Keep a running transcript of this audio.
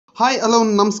Hi hello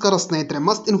ನಮಸ್ಕಾರ ಸ್ನೇಹಿತರೆ,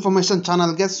 ಮಸ್ತ್ ಇನ್ಫಾರ್ಮೇಷನ್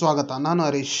ಚಾನಲ್ಗೆ ಸ್ವಾಗತ. ನಾನು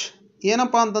ಹರೀಶ್.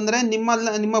 ಏನಪ್ಪ ಅಂತಂದರೆ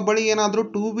ನಿಮ್ಮ ಬಳಿ ಏನಾದರೂ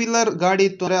ಟೂ ವೀಲರ್ ಗಾಡಿ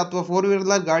ಇತ್ತು ಅಂದರೆ ಅಥವಾ ಫೋರ್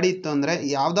ವೀಲರ್ ಗಾಡಿ ಇತ್ತು ಅಂದರೆ,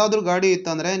 ಯಾವುದಾದ್ರೂ ಗಾಡಿ ಇತ್ತು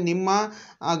ಅಂದರೆ ನಿಮ್ಮ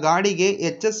ಆ ಗಾಡಿಗೆ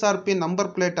HSRP ನಂಬರ್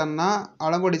ಪ್ಲೇಟನ್ನು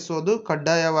ಅಳವಡಿಸೋದು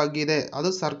ಕಡ್ಡಾಯವಾಗಿದೆ.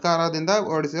 ಅದು ಸರ್ಕಾರದಿಂದ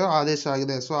ಹೊರಡಿಸಿರೋ ಆದೇಶ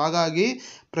ಆಗಿದೆ. ಸೊ ಹಾಗಾಗಿ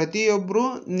ಪ್ರತಿಯೊಬ್ಬರು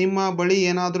ನಿಮ್ಮ ಬಳಿ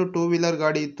ಏನಾದರೂ ಟೂ ವೀಲರ್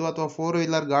ಗಾಡಿ ಇತ್ತು ಅಥವಾ ಫೋರ್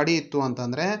ವೀಲರ್ ಗಾಡಿ ಇತ್ತು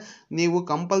ಅಂತಂದರೆ ನೀವು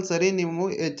ಕಂಪಲ್ಸರಿ ನೀವು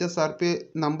HSRP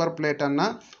ನಂಬರ್ ಪ್ಲೇಟನ್ನು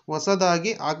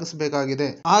ಹೊಸದಾಗಿ ಹಾಕಿಸ್ಬೇಕಾಗಿದೆ.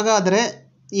 ಹಾಗಾದರೆ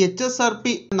HSRP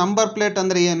ನಂಬರ್ ಪ್ಲೇಟ್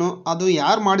ಅಂದರೆ ಏನು, ಅದು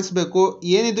ಯಾರು ಮಾಡಿಸ್ಬೇಕು,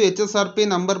 ಏನಿದು HSRP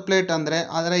ನಂಬರ್ ಪ್ಲೇಟ್ ಅಂದರೆ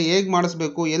ಹೇಗೆ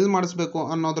ಮಾಡಿಸ್ಬೇಕು, ಎಲ್ಲಿ ಮಾಡಿಸ್ಬೇಕು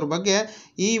ಅನ್ನೋದ್ರ ಬಗ್ಗೆ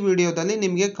ಈ ವಿಡಿಯೋದಲ್ಲಿ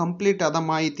ನಿಮಗೆ ಕಂಪ್ಲೀಟ್ ಆದ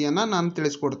ಮಾಹಿತಿಯನ್ನು ನಾನು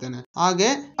ತಿಳಿಸ್ಕೊಡ್ತೇನೆ.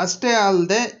 ಹಾಗೆ ಅಷ್ಟೇ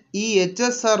ಅಲ್ಲದೆ ಈ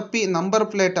HSRP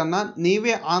ನಂಬರ್ ಪ್ಲೇಟನ್ನು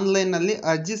ನೀವೇ ಆನ್ಲೈನಲ್ಲಿ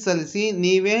ಅರ್ಜಿ ಸಲ್ಲಿಸಿ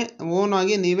ನೀವೇ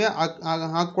ಓನಾಗಿ ನೀವೇ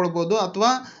ಹಾಕ್ಕೊಳ್ಬೋದು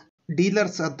ಅಥವಾ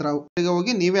ಡೀಲರ್ಸ್ ಹತ್ರ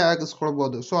ಹೋಗಿ ನೀವೇ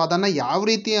ಹಾಕಿಸ್ಕೊಳ್ಬೋದು. ಸೊ ಅದನ್ನು ಯಾವ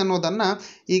ರೀತಿ ಅನ್ನೋದನ್ನು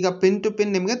ಈಗ ಪಿನ್ ಟು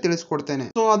ಪಿನ್ ನಿಮಗೆ ತಿಳಿಸ್ಕೊಡ್ತೇನೆ.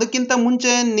 ಸೊ ಅದಕ್ಕಿಂತ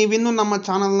ಮುಂಚೆ ನೀವಿನ್ನೂ ನಮ್ಮ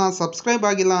ಚಾನಲ್ನ ಸಬ್ಸ್ಕ್ರೈಬ್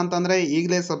ಆಗಿಲ್ಲ ಅಂತಂದರೆ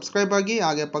ಈಗಲೇ ಸಬ್ಸ್ಕ್ರೈಬ್ ಆಗಿ,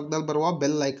 ಹಾಗೆ ಪಕ್ಕದಲ್ಲಿ ಬರುವ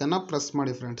ಬೆಲ್ ಐಕನ್ನ ಪ್ರೆಸ್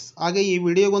ಮಾಡಿ ಫ್ರೆಂಡ್ಸ್. ಹಾಗೆ ಈ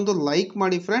ವಿಡಿಯೋಗೊಂದು ಲೈಕ್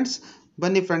ಮಾಡಿ ಫ್ರೆಂಡ್ಸ್.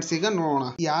 ಬನ್ನಿ ಫ್ರೆಂಡ್ಸ್, ಈಗ ನೋಡೋಣ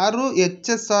ಯಾರು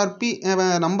HSRP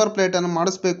ನಂಬರ್ ಪ್ಲೇಟನ್ನು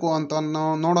ಮಾಡಿಸ್ಬೇಕು ಅಂತ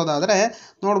ನೋಡೋದಾದರೆ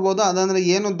ನೋಡ್ಬೋದು. ಅದಂದರೆ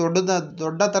ಏನು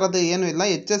ದೊಡ್ಡ ಥರದ ಏನೂ ಇಲ್ಲ.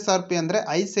 HSRP ಅಂದರೆ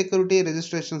ಹೈ ಸೆಕ್ಯೂರಿಟಿ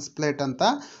ರಿಜಿಸ್ಟ್ರೇಷನ್ಸ್ ಪ್ಲೇಟ್ ಅಂತ.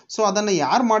 ಸೊ ಅದನ್ನು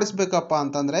ಯಾರು ಮಾಡಿಸ್ಬೇಕಪ್ಪ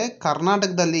ಅಂತಂದರೆ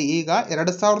ಕರ್ನಾಟಕದಲ್ಲಿ ಈಗ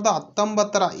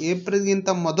 2019 ಏಪ್ರಿಲ್ಗಿಂತ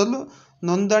ಮೊದಲು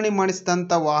ನೋಂದಣಿ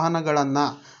ಮಾಡಿಸಿದಂಥ ವಾಹನಗಳನ್ನು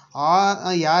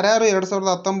ಯಾರ್ಯಾರು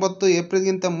 2019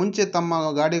 ಏಪ್ರಿಲ್ಗಿಂತ ಮುಂಚೆ ತಮ್ಮ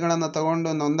ಗಾಡಿಗಳನ್ನು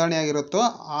ತಗೊಂಡು ನೋಂದಣಿಯಾಗಿರುತ್ತೋ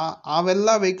ಅವೆಲ್ಲ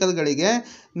ವೆಹಿಕಲ್ಗಳಿಗೆ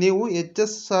ನೀವು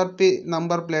HSRP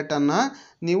ನಂಬರ್ ಪ್ಲೇಟನ್ನು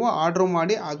ನೀವು ಆರ್ಡ್ರ್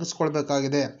ಮಾಡಿ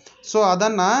ಹಾಕಿಸ್ಕೊಳ್ಬೇಕಾಗಿದೆ. ಸೊ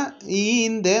ಅದನ್ನು ಈ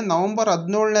ಹಿಂದೆ ನವಂಬರ್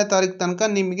 17ನೇ ತಾರೀಕು ತನಕ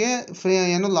ನಿಮಗೆ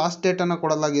ಲಾಸ್ಟ್ ಡೇಟನ್ನು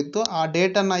ಕೊಡಲಾಗಿತ್ತು. ಆ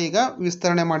ಡೇಟನ್ನು ಈಗ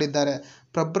ವಿಸ್ತರಣೆ ಮಾಡಿದ್ದಾರೆ.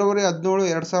 ಫೆಬ್ರವರಿ 17,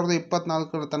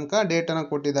 2024 ತನಕ ಡೇಟನ್ನು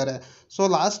ಕೊಟ್ಟಿದ್ದಾರೆ. ಸೊ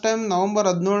ಲಾಸ್ಟ್ ಟೈಮ್ ನವಂಬರ್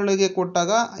 17ಗೆ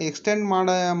ಕೊಟ್ಟಾಗ ಎಕ್ಸ್ಟೆಂಡ್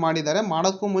ಮಾಡಿದ್ದಾರೆ.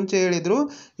 ಮಾಡೋಕ್ಕೂ ಮುಂಚೆ ಹೇಳಿದರು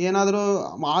ಏನಾದರೂ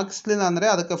ಹಾಕಿಸ್ಲಿಲ್ಲ ಅಂದರೆ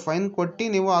ಅದಕ್ಕೆ ಫೈನ್ ಕೊಟ್ಟು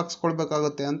ನೀವು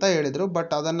ಹಾಕ್ಸ್ಕೊಳ್ಬೇಕಾಗುತ್ತೆ ಅಂತ ಹೇಳಿದರು.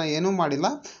 ಬಟ್ ಅದನ್ನು ಏನೂ ಮಾಡಿಲ್ಲ.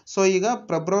 ಸೊ ಈಗ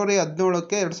ಫೆಬ್ರವರಿ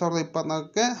 17ಕ್ಕೆ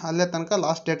 2024ಕ್ಕೆ ಅಲ್ಲೇ ತನಕ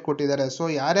ಲಾಸ್ಟ್ ಡೇಟ್ ಕೊಟ್ಟಿದ್ದಾರೆ. ಸೊ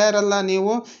ಯಾರ್ಯಾರೆಲ್ಲ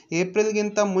ನೀವು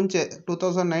ಏಪ್ರಿಲ್ಗಿಂತ ಮುಂಚೆ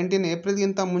 2019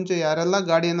 ಏಪ್ರಿಲ್ಗಿಂತ ಮುಂಚೆ ಯಾರೆಲ್ಲ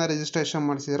ಗಾಡಿಯನ್ನು ರಿಜಿಸ್ಟ್ರೇಷನ್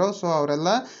ಮಾಡಿಸಿರೋ ಸೊ ಅವರೆಲ್ಲ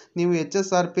ನೀವು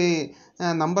HSRP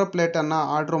ನಂಬರ್ ಪ್ಲೇಟನ್ನು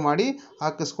ಆರ್ಡ್ರ್ ಮಾಡಿ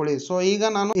ಹಾಕಿಸ್ಕೊಳ್ಳಿ. ಸೊ ಈಗ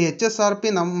ನಾನು HSRP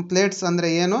ಪ್ಲೇಟ್ಸ್ ಅಂದರೆ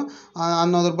ಏನು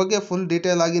ಅನ್ನೋದ್ರ ಬಗ್ಗೆ ಫುಲ್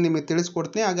ಡೀಟೇಲ್ ಆಗಿ ನಿಮಗೆ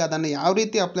ತಿಳಿಸ್ಕೊಡ್ತೀನಿ. ಹಾಗೆ ಅದನ್ನು ಯಾವ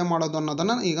ರೀತಿ ಅಪ್ಲೈ ಮಾಡೋದು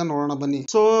ಅನ್ನೋದನ್ನು ಈಗ ನೋಡೋಣ ಬನ್ನಿ.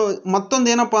 ಸೊ ಮತ್ತೊಂದು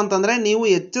ಏನಪ್ಪ ಅಂತಂದರೆ ನೀವು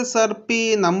HSRP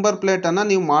ನಂಬರ್ ಪ್ಲೇಟನ್ನು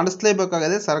ನೀವು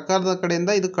ಮಾಡಿಸ್ಲೇಬೇಕಾಗಿದೆ. ಸರ್ಕಾರದ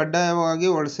ಕಡೆಯಿಂದ ಇದು ಕಡ್ಡಾಯವಾಗಿ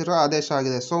ಹೊರಡಿಸಿರೋ ಆದೇಶ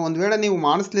ಆಗಿದೆ. ಸೊ ಒಂದು ವೇಳೆ ನೀವು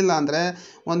ಮಾಡಿಸ್ಲಿಲ್ಲ ಅಂದರೆ,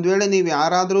 ಒಂದು ವೇಳೆ ನೀವು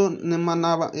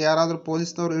ಯಾರಾದರೂ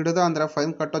ಪೊಲೀಸ್ನವ್ರು ಹಿಡಿದ ಅಂದರೆ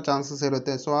ಫೈನ್ ಕಟ್ಟೋ ಚಾನ್ಸಸ್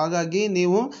ಇರುತ್ತೆ. ಸೊ ಹಾಗಾಗಿ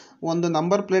ನೀವು ಒಂದು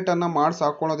ನಂಬರ್ ಪ್ಲೇಟನ್ನು ಮಾಡಿಸಿ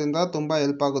ಹಾಕ್ಕೊಳ್ಳೋದ್ರಿಂದ ತುಂಬ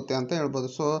ಹೆಲ್ಪ್ ಆಗುತ್ತೆ ಅಂತ ಹೇಳ್ಬೋದು.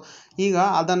 ಸೊ ಈಗ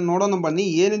ಅದನ್ನು ನೋಡೋಣ ಬನ್ನಿ.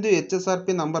 ಏನಿದು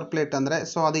HSRP ನಂಬರ್ ಪ್ಲೇಟ್ ಅಂದರೆ,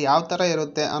 ಸೊ ಅದು ಯಾವ ಥರ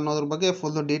ಇರುತ್ತೆ ಅನ್ನೋದ್ರ ಬಗ್ಗೆ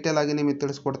ಫುಲ್ ಡೀಟೇಲ್ ಆಗಿ ನಿಮಗೆ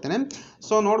ತಿಳಿಸ್ಕೊಡ್ತೇನೆ.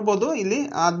 ಸೊ ನೋಡ್ಬೋದು ಇಲ್ಲಿ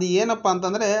ಅದು ಏನಪ್ಪ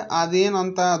ಅಂತಂದರೆ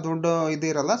ಅದೇನಂತ ದೊಡ್ಡ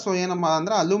ಇದಿರಲ್ಲ. ಸೊ ಏನಪ್ಪ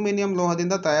ಅಂದರೆ ಅಲ್ಯೂಮಿನಿಯಂ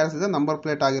ಲೋಹದಿಂದ ತಯಾರಿಸಿದ ನಂಬರ್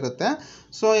ಪ್ಲೇಟ್ ಆಗಿರುತ್ತೆ.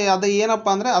 ಸೊ ಅದು ಏನಪ್ಪ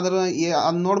ಅಂದರೆ ಅದು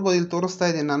ನೋಡ್ಬೋದು, ಇಲ್ಲಿ ತೋರಿಸ್ತಾ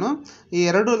ಇದ್ದೀನಿ ನಾನು. ಈ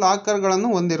 2 ಲಾಕರ್ಗಳನ್ನು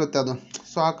ಹೊಂದಿರುತ್ತೆ ಅದು.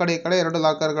 ಸೊ ಆ ಕಡೆ ಈ ಕಡೆ 2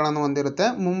 ಲಾಕರ್ಗಳನ್ನು ಹೊಂದಿರುತ್ತೆ.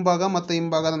 ಮುಂಭಾಗ ಮತ್ತು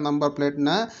ಹಿಂಭಾಗದ ನಂಬರ್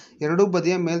ಪ್ಲೇಟ್ನ ಎರಡೂ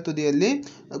ಬದಿಯ ಮೇಲ್ತುದಿಯಲ್ಲಿ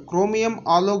ಕ್ರೋಮಿಯಂ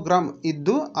ಆಲೋಗ್ರಾಮ್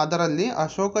ಇದ್ದು ಅದರಲ್ಲಿ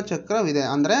ಅಶೋಕ ಚಕ್ರವಿದೆ.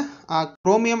 ಅಂದರೆ ಆ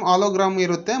ಕ್ರೋಮಿಯಂ ಆಲೋಗ್ರಾಮ್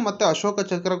ಇರುತ್ತೆ ಮತ್ತು ಅಶೋಕ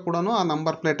ಚಕ್ರ ಕೂಡ ಆ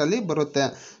ನಂಬರ್ ಪ್ಲೇಟಲ್ಲಿ ಬರುತ್ತೆ.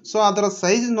 ಸೊ ಅದರ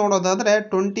ಸೈಜ್ ನೋಡೋದಾದರೆ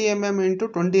 20 mm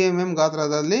 × 20 mm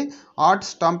ಗಾತ್ರದಲ್ಲಿ ಆರ್ಟ್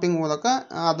ಸ್ಟಾಂಪಿಂಗ್ ಮೂಲಕ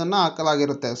ಅದನ್ನು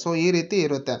ಹಾಕಲಾಗಿರುತ್ತೆ. ಸೊ ಈ ರೀತಿ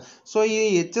ಇರುತ್ತೆ. ಸೊ ಈ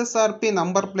HSRP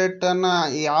ನಂಬರ್ ಪ್ಲೇಟನ್ನು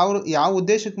ಯಾವ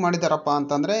ಉದ್ದೇಶಕ್ಕೆ ಮಾಡಿದಾರಪ್ಪ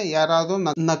ಅಂತಂದರೆ ಯಾರಾದರೂ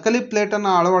ನಕಲಿ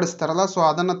ಪ್ಲೇಟನ್ನು ಅಳವಡಿಸ್ತಾರಲ್ಲ, ಸೊ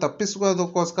ಅದನ್ನು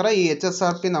ತಪ್ಪಿಸೋದಕ್ಕೋಸ್ಕರ ಈ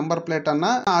HSRP ನಂಬರ್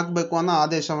ಪ್ಲೇಟನ್ನು ಹಾಕಬೇಕು ಅನ್ನೋ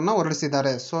ಆದೇಶವನ್ನು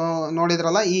ಹೊರಡಿಸಿದ್ದಾರೆ. ಸೊ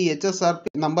ನೋಡಿದ್ರಲ್ಲ, ಈ HSRP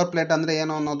ನಂಬರ್ ಪ್ಲೇಟ್ ಅಂದರೆ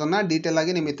ಏನು ಅನ್ನೋದನ್ನು ಡೀಟೇಲ್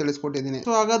ಆಗಿ ನಿಮಗೆ ತಿಳಿಸ್ಕೊಟ್ಟಿದ್ದೀನಿ.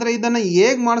 ಸೊ ಹಾಗಾದರೆ ಇದನ್ನು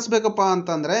ಹೇಗೆ ಮಾಡಿಸ್ಬೇಕಪ್ಪ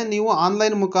ಅಂತಂದರೆ ನೀವು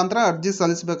ಆನ್ಲೈನ್ ಮುಖಾಂತರ ಅರ್ಜಿ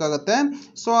ಸಲ್ಲಿಸಬೇಕಾಗತ್ತೆ.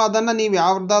 ಸೊ ಅದನ್ನು ನೀವು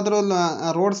ಯಾವುದಾದ್ರೂ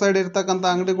ರೋಡ್ ಸೈಡ್ ಇರ್ತಕ್ಕಂಥ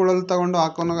ಅಂಗಡಿಗಳಲ್ಲಿ ತಗೊಂಡು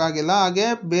ಹಾಕೋನಾಗಿಲ್ಲ. ಹಾಗೆ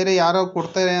ಬೇರೆ ಯಾರೋ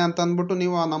ಕೊಡ್ತಾರೆ ಅಂತ ಅಂದ್ಬಿಟ್ಟು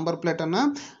ನೀವು ಆ ನಂಬರ್ ಪ್ಲೇಟನ್ನು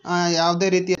ಯಾವುದೇ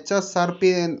ರೀತಿ HSRP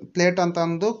ಪ್ಲೇಟ್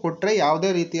ಅಂತಂದು ಕೊಟ್ಟರೆ ಯಾವುದೇ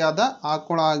ರೀತಿಯಾದ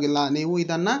ಹಾಕೊಳ್ಳೋ ಆಗಿಲ್ಲ. ನೀವು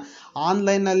ಇದನ್ನು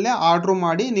ಆನ್ಲೈನಲ್ಲೇ ಆರ್ಡ್ರ್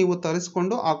ಮಾಡಿ ನೀವು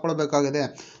ತರಿಸ್ಕೊಂಡು ಹಾಕ್ಕೊಳ್ಬೇಕಾಗಿದೆ.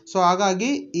 ಸೊ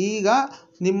ಹಾಗಾಗಿ ಈಗ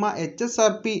ನಿಮ್ಮ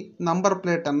HSRP ನಂಬರ್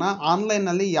ಪ್ಲೇಟನ್ನು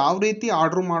ಆನ್ಲೈನಲ್ಲಿ ಯಾವ ರೀತಿ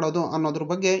ಆರ್ಡ್ರ್ ಮಾಡೋದು ಅನ್ನೋದ್ರ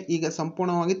ಬಗ್ಗೆ ಈಗ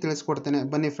ಸಂಪೂರ್ಣವಾಗಿ ತಿಳಿಸ್ಕೊಡ್ತೇನೆ.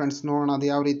 ಬನ್ನಿ ಫ್ರೆಂಡ್ಸ್, ನೋಡೋಣ ಅದು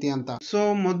ಯಾವ ರೀತಿ ಅಂತ. ಸೊ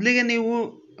ಮೊದಲಿಗೆ ನೀವು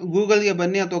ಗೂಗಲ್ಗೆ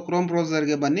ಬನ್ನಿ ಅಥವಾ ಕ್ರೋಮ್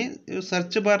ಬ್ರೌಸರ್ಗೆ ಬನ್ನಿ,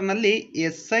 ಸರ್ಚ್ ಬಾರ್ನಲ್ಲಿ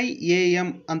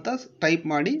SIAM ಅಂತ ಟೈಪ್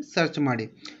ಮಾಡಿ ಸರ್ಚ್ ಮಾಡಿ.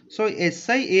 ಸೊ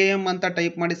SIAM ಅಂತ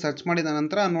ಟೈಪ್ ಮಾಡಿ ಸರ್ಚ್ ಮಾಡಿದ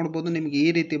ನಂತರ ನೋಡ್ಬೋದು ನಿಮಗೆ ಈ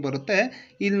ರೀತಿ ಬರುತ್ತೆ.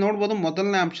 ಇಲ್ಲಿ ನೋಡ್ಬೋದು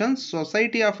ಮೊದಲನೇ option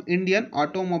society of Indian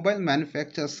automobile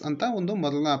manufacturers ಅಂತ ಒಂದು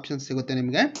ಮೊದಲನೇ ಆಪ್ಷನ್ ಸಿಗುತ್ತೆ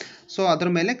ನಿಮಗೆ. ಸೊ ಅದ್ರ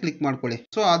ಮೇಲೆ ಕ್ಲಿಕ್ ಮಾಡ್ಕೊಳ್ಳಿ.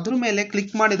 ಸೊ ಅದ್ರ ಮೇಲೆ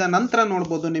ಕ್ಲಿಕ್ ಮಾಡಿದ ನಂತರ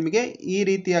ನೋಡ್ಬೋದು ನಿಮಗೆ ಈ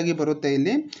ರೀತಿಯಾಗಿ ಬರುತ್ತೆ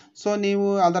ಇಲ್ಲಿ. ಸೊ ನೀವು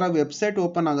ಅದರ ವೆಬ್ಸೈಟ್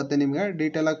ಓಪನ್ ಆಗುತ್ತೆ, ನಿಮಗೆ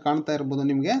ಡೀಟೇಲ್ ಆಗಿ ಕಾಣ್ತಾ ಇರ್ಬೋದು,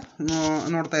 ನಿಮಗೆ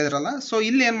ನೋಡ್ತಾ ಇದ್ರಲ್ಲ. ಸೊ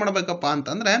ಇಲ್ಲಿ ಏನು ಮಾಡಬೇಕಪ್ಪ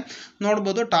ಅಂತಂದರೆ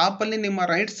ನೋಡ್ಬೋದು ಟಾಪಲ್ಲಿ ನಿಮ್ಮ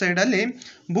ರೈಟ್ ಸೈಡಲ್ಲಿ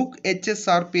ಬುಕ್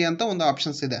HSRP ಅಂತ ಒಂದು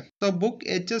ಆಪ್ಷನ್ಸ್ ಇದೆ. ಸೊ ಬುಕ್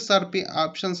HSRP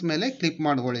ಆಪ್ಷನ್ಸ್ ಮೇಲೆ ಕ್ಲಿಕ್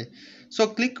ಮಾಡ್ಕೊಳ್ಳಿ. ಸೊ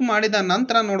ಕ್ಲಿಕ್ ಮಾಡಿದ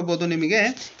ನಂತರ ನೋಡ್ಬೋದು ನಿಮಗೆ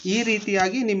ಈ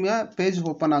ರೀತಿಯಾಗಿ ನಿಮ್ಮ ಪೇಜ್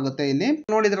ಓಪನ್ ಆಗುತ್ತೆ. ಇಲ್ಲಿ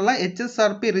ನೋಡಿದ್ರಲ್ಲ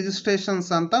HSRP ರಿಜಿಸ್ಟ್ರೇಷನ್ಸ್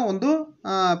ಅಂತ ಒಂದು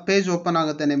ಪೇಜ್ ಓಪನ್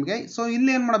ಆಗುತ್ತೆ ನಿಮಗೆ. ಸೊ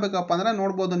ಇಲ್ಲಿ ಏನು ಮಾಡಬೇಕಪ್ಪ ಅಂದರೆ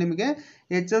ನೋಡ್ಬೋದು ನಿಮಗೆ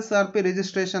HSRP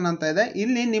ರಿಜಿಸ್ಟ್ರೇಷನ್ ಅಂತ ಇದೆ.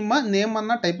 ಇಲ್ಲಿ ನಿಮ್ಮ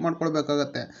ನೇಮನ್ನು ಟೈಪ್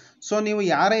ಮಾಡ್ಕೊಳ್ಬೇಕಾಗತ್ತೆ. ಸೊ ನೀವು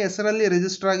ಯಾರ ಹೆಸರಲ್ಲಿ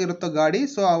ರಿಜಿಸ್ಟರ್ ಆಗಿರುತ್ತೋ ಗಾಡಿ,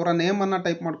 ಸೊ ಅವರ ನೇಮನ್ನು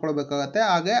ಟೈಪ್ ಮಾಡ್ಕೊಳ್ಬೇಕಾಗತ್ತೆ.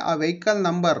 ಹಾಗೆ ಆ vehicle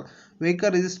number,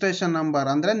 vehicle registration number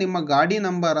ಅಂದರೆ ನಿಮ್ಮ ಗಾಡಿ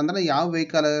ನಂಬರ್, ಅಂದರೆ ಯಾವ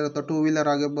ವೆಹಿಕಲ್ ಇರುತ್ತೋ, 2 ವೀಲರ್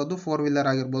ಆಗಿರ್ಬೋದು, 4 ವೀಲರ್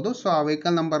ಆಗಿರ್ಬೋದು. ಸೊ ಆ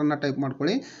ವೆಹಿಕಲ್ ನಂಬರನ್ನು ಟೈಪ್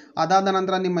ಮಾಡ್ಕೊಳ್ಳಿ. ಅದಾದ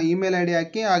ನಂತರ ನಿಮ್ಮ ಇಮೇಲ್ ID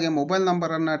ಹಾಕಿ, ಹಾಗೆ ಮೊಬೈಲ್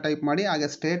ನಂಬರನ್ನು ಟೈಪ್ ಮಾಡಿ, ಹಾಗೆ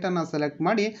ಸ್ಟೇಟನ್ನು ಸೆಲೆಕ್ಟ್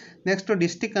ಮಾಡಿ, ನೆಕ್ಸ್ಟ್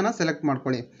ಡಿಸ್ಟಿಕ್ಕನ್ನು ಸೆಲೆಕ್ಟ್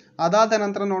ಮಾಡ್ಕೊಳ್ಳಿ. ಅದಾದ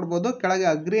ನಂತರ ನೋಡ್ಬೋದು ಕೆಳಗೆ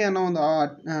ಅಗ್ರಿ ಅನ್ನೋ ಒಂದು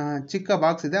ಚಿಕ್ಕ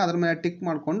ಬಾಕ್ಸ್ ಇದೆ, ಅದ್ರ ಮೇಲೆ ಟಿಕ್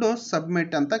ಮಾಡಿಕೊಂಡು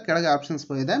ಸಬ್ಮಿಟ್ ಅಂತ ಕೆಳಗೆ ಆಪ್ಷನ್ಸ್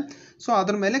ಇದೆ. ಸೊ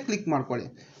ಅದ್ರ ಮೇಲೆ ಕ್ಲಿಕ್ ಮಾಡ್ಕೊಳ್ಳಿ.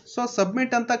 ಸೊ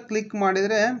ಸಬ್ಮಿಟ್ ಅಂತ ಕ್ಲಿಕ್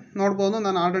ಮಾಡಿದರೆ ನೋಡ್ಬೋದು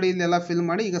ನಾನು ಆಲ್ರೆಡಿ ಇಲ್ಲೆಲ್ಲ ಫಿಲ್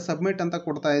ಮಾಡಿ ಈಗ ಸಬ್ಮಿಟ್ ಅಂತ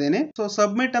ಕೊಡ್ತಾ ಇದ್ದೀನಿ. ಸೊ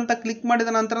ಸಬ್ಮಿಟ್ ಅಂತ ಕ್ಲಿಕ್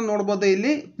ಮಾಡಿದ ನಂತರ ನೋಡ್ಬೋದು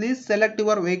ಇಲ್ಲಿ please select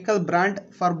your vehicle brand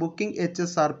for booking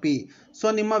HSRP. So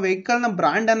ನಿಮ್ಮ ವೆಹಿಕಲ್ನ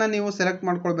ಬ್ರ್ಯಾಂಡನ್ನು ನೀವು ಸೆಲೆಕ್ಟ್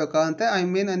ಮಾಡ್ಕೊಳ್ಬೇಕಾಗತ್ತೆ. ಐ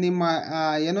ಮೀನ್ ನಿಮ್ಮ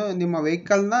ನಿಮ್ಮ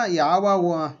ವೆಹಿಕಲ್ನ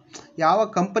ಯಾವ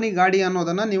ಕಂಪನಿ ಗಾಡಿ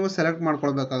ಅನ್ನೋದನ್ನು ನೀವು ಸೆಲೆಕ್ಟ್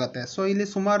ಮಾಡ್ಕೊಳ್ಬೇಕಾಗತ್ತೆ. ಸೊ ಇಲ್ಲಿ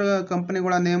ಸುಮಾರು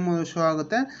ಕಂಪನಿಗಳ ನೇಮು ಶೋ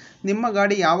ಆಗುತ್ತೆ. ನಿಮ್ಮ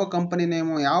ಗಾಡಿ ಯಾವ ಕಂಪನಿ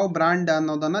ನೇಮು, ಯಾವ ಬ್ರ್ಯಾಂಡ್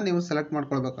ಅನ್ನೋದನ್ನು ನೀವು ಸೆಲೆಕ್ಟ್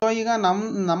ಮಾಡ್ಕೊಳ್ಬೇಕು. ಸೊ ಈಗ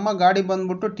ನಮ್ಮ ಗಾಡಿ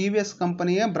ಬಂದ್ಬಿಟ್ಟು TVS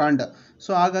ಕಂಪನಿಯ ಬ್ರ್ಯಾಂಡ್.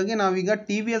 ಸೊ ಹಾಗಾಗಿ ನಾವೀಗ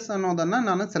TVS ಅನ್ನೋದನ್ನು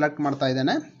ನಾನು ಸೆಲೆಕ್ಟ್ ಮಾಡ್ತಾ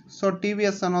ಇದ್ದೇನೆ. ಸೊ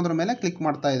TVS ಅನ್ನೋದ್ರ ಮೇಲೆ ಕ್ಲಿಕ್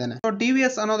ಮಾಡ್ತಾ ಇದ್ದೇನೆ. ಸೊ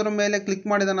TVS ಅನ್ನೋದ್ರ ಮೇಲೆ ಕ್ಲಿಕ್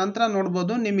ಮಾಡಿದ ನಂತರ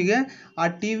ನೋಡ್ಬೋದು ನಿಮಗೆ ಆ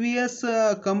TVS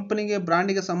ಕಂಪನಿಗೆ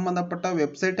ಬ್ರ್ಯಾಂಡಿಗೆ ಸಂಬಂಧಪಟ್ಟ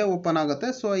ವೆಬ್ಸೈಟೇ ಓಪನ್ ಆಗುತ್ತೆ.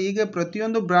 ಸೊ ಹೀಗೆ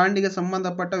ಪ್ರತಿಯೊಂದು ಬ್ರ್ಯಾಂಡಿಗೆ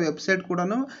ಸಂಬಂಧಪಟ್ಟ ವೆಬ್ಸೈಟ್ ಕೂಡ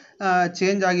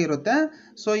ಚೇಂಜ್ ಆಗಿರುತ್ತೆ.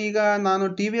 ಸೊ ಈಗ ನಾನು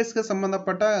TVSಗೆ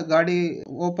ಸಂಬಂಧಪಟ್ಟ ಗಾಡಿ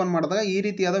ಓಪನ್ ಮಾಡಿದಾಗ ಈ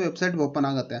ರೀತಿಯಾದ ವೆಬ್ಸೈಟ್ ಓಪನ್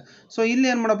ಆಗುತ್ತೆ. ಸೊ ಇಲ್ಲಿ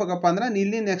ಏನು ಮಾಡಬೇಕಪ್ಪ ಅಂದರೆ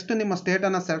ಇಲ್ಲಿ ನೆಕ್ಸ್ಟ್ ನಿಮ್ಮ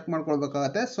ಸ್ಟೇಟನ್ನು ಸೆಲೆಕ್ಟ್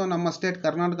ಮಾಡ್ಕೊಳ್ಬೇಕಾಗತ್ತೆ. ಸೊ ನಮ್ಮ ಸ್ಟೇಟ್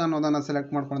ಕರ್ನಾಟಕ ಅನ್ನೋದನ್ನು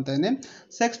ಸೆಲೆಕ್ಟ್ ಮಾಡ್ಕೊಳ್ತಾ ಇದ್ದೀನಿ.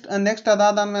 ನೆಕ್ಸ್ಟ್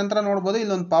ಅದಾದ ನಂತರ ನೋಡ್ಬೋದು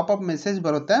ಇಲ್ಲೊಂದು ಪಾಪಪ್ ಮೆಸೇಜ್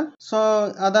ಬರುತ್ತೆ. ಸೊ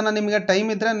ಅದನ್ನು ನಿಮಗೆ ಟೈಮ್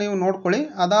ಇದ್ರೆ ನೀವು ನೋಡ್ಕೊಳ್ಳಿ.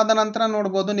 ಅದಾದ ನಂತರ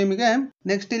ನೋಡ್ಬೋದು ನಿಮಗೆ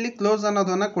ನೆಕ್ಸ್ಟ್ ಇಲ್ಲಿ ಕ್ಲೋಸ್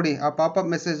ಅನ್ನೋದನ್ನ ಕೊಡಿ, ಆ ಪಾಪಪ್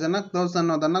ಮೆಸೇಜ್ ಅನ್ನ ಕ್ಲೋಸ್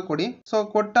ಅನ್ನೋದನ್ನ ಕೊಡಿ. ಸೊ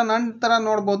ಕೊಟ್ಟ ನಂತರ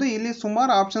ನೋಡ್ಬೋದು ಇಲ್ಲಿ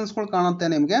ಸುಮಾರು ಆಪ್ಷನ್ಸ್ಗಳು ಕಾಣುತ್ತೆ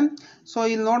ನಿಮಗೆ. ಸೊ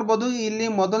ಇಲ್ಲಿ ನೋಡ್ಬೋದು ಇಲ್ಲಿ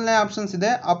ಮೊದಲನೇ ಆಪ್ಷನ್ಸ್ ಇದೆ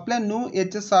apply new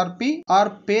HSRP R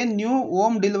pay new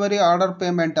home delivery order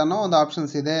payment ಅನ್ನೋ ಒಂದು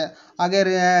ಆಪ್ಷನ್ಸ್ ಇದೆ. ಹಾಗೆ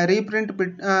ರೀಪ್ರಿಂಟ್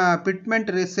ಫಿಟ್ಮೆಂಟ್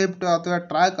ರಿಸಿಪ್ಟ್ ಅಥವಾ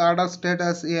ಟ್ರ್ಯಾಕ್ ಆರ್ಡರ್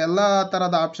ಸ್ಟೇಟಸ್ ಈ ಎಲ್ಲ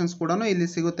ಥರದ ಆಪ್ಷನ್ಸ್ ಕೂಡ ಇಲ್ಲಿ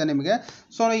ಸಿಗುತ್ತೆ ನಿಮಗೆ.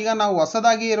 ಸೊ ಈಗ ನಾವು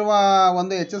ಹೊಸದಾಗಿ ಇರುವ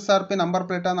ಒಂದು HSRP ನಂಬರ್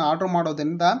ಪ್ಲೇಟನ್ನು ಆರ್ಡರ್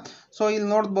ಮಾಡೋದ್ರಿಂದ ಸೊ ಇಲ್ಲಿ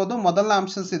ನೋಡ್ಬೋದು ಮೊದಲನೇ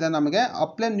ಆಪ್ಷನ್ಸ್ ಇದೆ ನಮಗೆ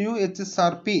apply new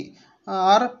HSRP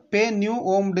R pay new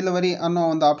home delivery ಅನ್ನೋ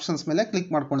ಒಂದು ಆಪ್ಷನ್ಸ್ ಮೇಲೆ ಕ್ಲಿಕ್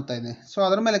ಮಾಡ್ಕೊಳ್ತಾ ಇದ್ದೀನಿ. ಸೊ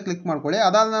ಅದರ ಮೇಲೆ ಕ್ಲಿಕ್ ಮಾಡ್ಕೊಳ್ಳಿ.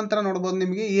 ಅದಾದ ನಂತರ ನೋಡ್ಬೋದು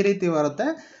ನಿಮಗೆ ಈ ರೀತಿ ಬರುತ್ತೆ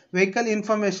ವೆಹಿಕಲ್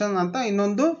ಇನ್ಫಾರ್ಮೇಷನ್ ಅಂತ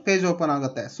ಇನ್ನೊಂದು ಪೇಜ್ ಓಪನ್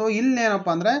ಆಗುತ್ತೆ. ಸೊ ಇಲ್ಲಿ ಏನಪ್ಪ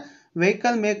ಅಂದರೆ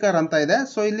ವೆಹಿಕಲ್ ಮೇಕರ್ ಅಂತ ಇದೆ.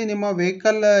 ಸೊ ಇಲ್ಲಿ ನಿಮ್ಮ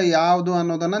ವೆಹಿಕಲ್ ಯಾವುದು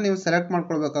ಅನ್ನೋದನ್ನು ನೀವು ಸೆಲೆಕ್ಟ್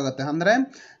ಮಾಡ್ಕೊಳ್ಬೇಕಾಗತ್ತೆ. ಅಂದರೆ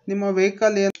ನಿಮ್ಮ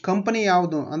ವೆಹಿಕಲ್ ಕಂಪನಿ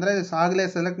ಯಾವುದು ಅಂದರೆ ಆಗಲೇ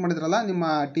ಸೆಲೆಕ್ಟ್ ಮಾಡಿದ್ರಲ್ಲ ನಿಮ್ಮ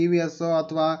TVS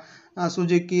ಅಥವಾ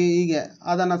ಸುಜುಕಿ ಹೀಗೆ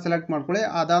ಅದನ್ನು ಸೆಲೆಕ್ಟ್ ಮಾಡ್ಕೊಳ್ಳಿ.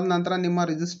 ಅದಾದ ನಂತರ ನಿಮ್ಮ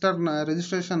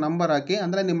ರಿಜಿಸ್ಟ್ರೇಷನ್ ನಂಬರ್ ಹಾಕಿ,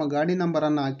 ಅಂದರೆ ನಿಮ್ಮ ಗಾಡಿ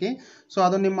ನಂಬರನ್ನು ಹಾಕಿ. ಸೊ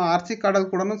ಅದು ನಿಮ್ಮ RC ಕಾರ್ಡಲ್ಲಿ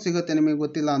ಕೂಡ ಸಿಗುತ್ತೆ ನಿಮಗೆ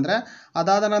ಗೊತ್ತಿಲ್ಲ ಅಂದರೆ.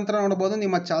 ಅದಾದ ನಂತರ ನೋಡ್ಬೋದು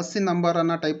ನಿಮ್ಮ ಚಾಸಿ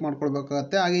ನಂಬರನ್ನು ಟೈಪ್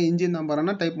ಮಾಡ್ಕೊಳ್ಬೇಕಾಗತ್ತೆ, ಹಾಗೆ ಇಂಜಿನ್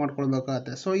ನಂಬರನ್ನು ಟೈಪ್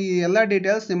ಮಾಡ್ಕೊಳ್ಬೇಕಾಗತ್ತೆ. ಸೊ ಈ ಎಲ್ಲ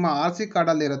ಡೀಟೇಲ್ಸ್ ನಿಮ್ಮ RC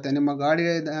ಕಾರ್ಡಲ್ಲಿ ಇರುತ್ತೆ, ನಿಮ್ಮ ಗಾಡಿ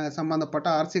ಸಂಬಂಧಪಟ್ಟ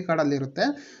RC ಕಾರ್ಡಲ್ಲಿ ಇರುತ್ತೆ.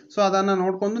 ಸೊ ಅದನ್ನು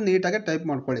ನೋಡಿಕೊಂಡು ನೀಟಾಗಿ ಟೈಪ್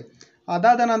ಮಾಡ್ಕೊಳ್ಳಿ.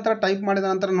 ಅದಾದ ನಂತರ ಟೈಪ್ ಮಾಡಿದ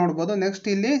ನಂತರ ನೋಡ್ಬೋದು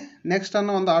ಇಲ್ಲಿ ನೆಕ್ಸ್ಟ್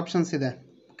ಅನ್ನೋ ಒಂದು ಆಪ್ಷನ್ಸ್ ಇದೆ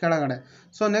ಕೆಳಗಡೆ.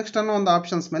 ಸೊ ನೆಕ್ಸ್ಟ್ ಅನ್ನೋ ಒಂದು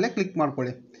ಆಪ್ಷನ್ಸ್ ಮೇಲೆ ಕ್ಲಿಕ್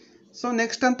ಮಾಡ್ಕೊಳ್ಳಿ. ಸೊ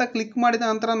ನೆಕ್ಸ್ಟ್ ಅಂತ ಕ್ಲಿಕ್ ಮಾಡಿದ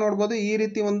ನಂತರ ನೋಡ್ಬೋದು ಈ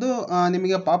ರೀತಿ ಒಂದು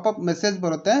ನಿಮಗೆ ಪಾಪಪ್ ಮೆಸೇಜ್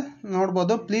ಬರುತ್ತೆ.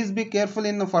 ನೋಡ್ಬೋದು please be careful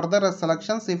in further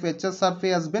selections if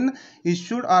HSRP has been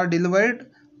issued R delivered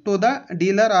to the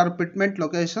dealer or fitment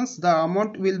locations, the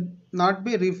amount will not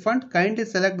be refunded. Kindly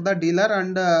select the dealer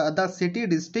and the city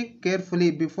district carefully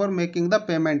before making the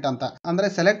payment ಅಂತ. ಅಂದರೆ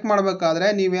select ಮಾಡಬೇಕಾದ್ರೆ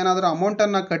ನೀವೇನಾದರೂ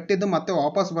ಅಮೌಂಟನ್ನು ಕಟ್ಟಿದ್ದು ಮತ್ತೆ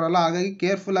ವಾಪಸ್ ಬರಲ್ಲ. ಹಾಗಾಗಿ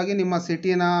ಕೇರ್ಫುಲ್ ಆಗಿ ನಿಮ್ಮ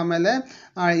ಸಿಟಿನ ಆಮೇಲೆ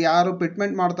ಯಾರು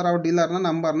ಫಿಟ್ಮೆಂಟ್ ಮಾಡ್ತಾರೋ ಡೀಲರ್ನ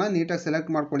ನಂಬರ್ನ ನೀಟಾಗಿ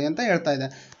ಸೆಲೆಕ್ಟ್ ಮಾಡ್ಕೊಳ್ಳಿ ಅಂತ ಹೇಳ್ತಾ ಇದೆ.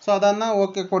 ಸೊ ಅದನ್ನು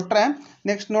ಓಕೆ ಕೊಟ್ಟರೆ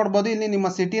ನೆಕ್ಸ್ಟ್ ನೋಡ್ಬೋದು ಇಲ್ಲಿ ನಿಮ್ಮ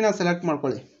ಸಿಟಿನ ಸೆಲೆಕ್ಟ್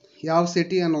ಮಾಡ್ಕೊಳ್ಳಿ. ಯಾವ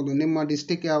ಸಿಟಿ ಅನ್ನೋದು, ನಿಮ್ಮ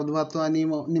ಡಿಸ್ಟಿಕ್ ಯಾವುದು ಅಥವಾ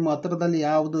ನಿಮ್ಮ ಹತ್ರದಲ್ಲಿ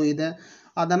ಯಾವುದು ಇದೆ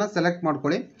ಅದನ್ನು ಸೆಲೆಕ್ಟ್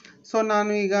ಮಾಡ್ಕೊಳ್ಳಿ. ಸೊ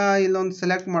ನಾನು ಈಗ ಇಲ್ಲೊಂದು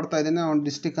ಸೆಲೆಕ್ಟ್ ಮಾಡ್ತಾ ಇದ್ದೀನಿ ಒಂದು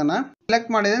ಡಿಸ್ಟಿಕನ್ನು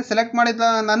ಸೆಲೆಕ್ಟ್ ಮಾಡಿದ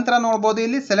ನಂತರ ನೋಡ್ಬೋದು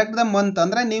ಇಲ್ಲಿ ಸೆಲೆಕ್ಟ್ ದ ಮಂತ್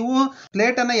ಅಂದರೆ ನೀವು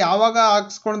ಪ್ಲೇಟನ್ನು ಯಾವಾಗ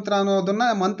ಹಾಕ್ಸ್ಕೊಳ್ತೀರ ಅನ್ನೋದನ್ನ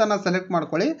ಮಂತನ್ನು ಸೆಲೆಕ್ಟ್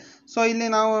ಮಾಡ್ಕೊಳ್ಳಿ. ಸೊ ಇಲ್ಲಿ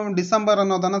ನಾವು ಡಿಸೆಂಬರ್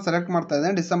ಅನ್ನೋದನ್ನು ಸೆಲೆಕ್ಟ್ ಮಾಡ್ತಾ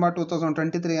ಇದ್ದೇನೆ, ಡಿಸೆಂಬರ್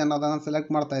 2023 ಅನ್ನೋದನ್ನು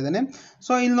ಸೆಲೆಕ್ಟ್ ಮಾಡ್ತಾ ಇದ್ದೇನೆ.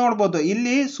 ಸೊ ಇಲ್ಲಿ ನೋಡ್ಬೋದು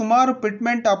ಇಲ್ಲಿ ಸುಮಾರು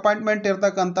ಫಿಟ್ಮೆಂಟ್ ಅಪಾಯಿಂಟ್ಮೆಂಟ್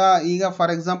ಇರ್ತಕ್ಕಂಥ, ಈಗ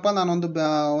ಫಾರ್ ಎಕ್ಸಾಂಪಲ್ ನಾನೊಂದು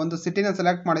ಒಂದು ಸಿಟಿನ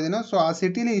ಸೆಲೆಕ್ಟ್ ಮಾಡಿದ್ದೀನಿ. ಸೊ ಆ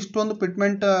ಸಿಟಿಲಿ ಇಷ್ಟೊಂದು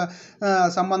ಫಿಟ್ಮೆಂಟ್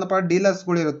ಸಂಬಂಧಪಟ್ಟ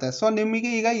ಡೀಲರ್ಸ್ಗಳು ಇರುತ್ತೆ. ಸೊ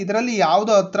ನಿಮಗೆ ಈಗ ಇದರಲ್ಲಿ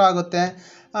ಯಾವುದು ಹತ್ರ ಆಗುತ್ತೆ,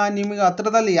 ನಿಮಗೆ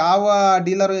ಹತ್ರದಲ್ಲಿ ಯಾವ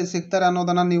ಡೀಲರ್ ಸಿಗ್ತಾರೆ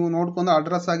ಅನ್ನೋದನ್ನು ನೀವು ನೋಡ್ಕೊಂಡು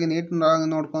ಅಡ್ರೆಸ್ ಆಗಿ ನೀಟಾಗಿ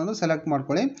ನೋಡ್ಕೊಂಡು ಸೆಲೆಕ್ಟ್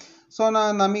ಮಾಡ್ಕೊಳ್ಳಿ. ಸೊ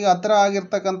ನಮಗೆ ಹತ್ರ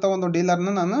ಆಗಿರ್ತಕ್ಕಂಥ ಒಂದು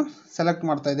ಡೀಲರ್ನ ನಾನು ಸೆಲೆಕ್ಟ್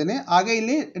ಮಾಡ್ತಾ ಇದ್ದೀನಿ. ಹಾಗೆ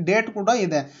ಇಲ್ಲಿ ಡೇಟ್ ಕೂಡ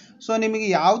ಇದೆ. ಸೊ ನಿಮಗೆ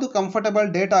ಯಾವುದು ಕಂಫರ್ಟಬಲ್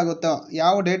ಡೇಟ್ ಆಗುತ್ತೋ,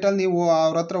 ಯಾವ ಡೇಟಲ್ಲಿ ನೀವು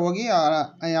ಅವ್ರ ಹತ್ರ ಹೋಗಿ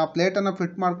ಆ ಪ್ಲೇಟನ್ನು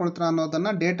ಫಿಟ್ ಮಾಡ್ಕೊಳ್ತೀರ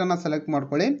ಅನ್ನೋದನ್ನು ಡೇಟನ್ನು ಸೆಲೆಕ್ಟ್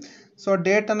ಮಾಡ್ಕೊಳ್ಳಿ. ಸೊ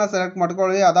ಡೇಟನ್ನು ಸೆಲೆಕ್ಟ್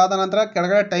ಮಾಡ್ಕೊಳ್ಳಿ. ಅದಾದ ನಂತರ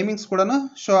ಕೆಳಗಡೆ ಟೈಮಿಂಗ್ಸ್ ಕೂಡ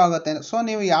ಶೋ ಆಗುತ್ತೆ. ಸೊ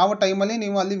ನೀವು ಯಾವ ಟೈಮಲ್ಲಿ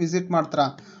ನೀವು ಅಲ್ಲಿ ವಿಸಿಟ್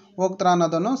ಹೋಗ್ತೀರಾ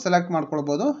ಅನ್ನೋದನ್ನು ಸೆಲೆಕ್ಟ್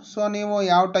ಮಾಡ್ಕೊಳ್ಬೋದು. ಸೊ ನೀವು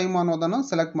ಯಾವ ಟೈಮ್ ಅನ್ನೋದನ್ನು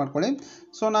ಸೆಲೆಕ್ಟ್ ಮಾಡ್ಕೊಳ್ಳಿ.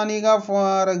 ಸೊ ನಾನೀಗ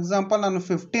ಫಾರ್ ಎಕ್ಸಾಂಪಲ್ ನಾನು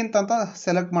 15th ಅಂತ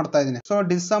ಸೆಲೆಕ್ಟ್ ಮಾಡ್ತಾ ಇದ್ದೀನಿ. ಸೊ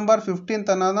ಡಿಸೆಂಬರ್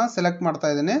 15th ಅನ್ನೋದನ್ನ ಸೆಲೆಕ್ಟ್ ಮಾಡ್ತಾ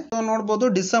ಇದ್ದೀನಿ. ಸೊ ನೋಡ್ಬೋದು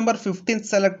ಡಿಸೆಂಬರ್ 15th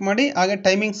ಸೆಲೆಕ್ಟ್ ಮಾಡಿ ಹಾಗೆ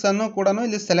ಟೈಮಿಂಗ್ಸ್ ಅನ್ನು ಕೂಡ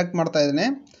ಇಲ್ಲಿ ಸೆಲೆಕ್ಟ್ ಮಾಡ್ತಾ ಇದ್ದೀನಿ.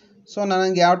 ಸೊ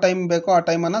ನನಗೆ ಯಾವ ಟೈಮ್ ಬೇಕೋ ಆ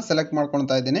ಟೈಮನ್ನು ಸೆಲೆಕ್ಟ್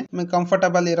ಮಾಡ್ಕೊಳ್ತಾ ಇದ್ದೀನಿ. ನಿಮಗೆ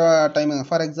ಕಂಫರ್ಟಬಲ್ ಇರೋ ಟೈಮಿಂಗ್,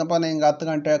 ಫಾರ್ ಎಕ್ಸಾಂಪಲ್ ನನಗೆ 10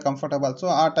 ಗಂಟೆ ಕಂಫರ್ಟಬಲ್, ಸೊ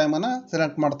ಆ ಟೈಮನ್ನು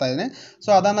ಸೆಲೆಕ್ಟ್ ಮಾಡ್ತಾ ಇದ್ದೀನಿ. ಸೊ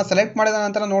ಅದನ್ನು ಸೆಲೆಕ್ಟ್ ಮಾಡಿದ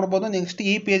ನಂತರ ನೋಡ್ಬೋದು ನೆಕ್ಸ್ಟ್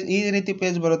ಈ ರೀತಿ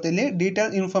ಪೇಜ್ ಬರುತ್ತೆ. ಇಲ್ಲಿ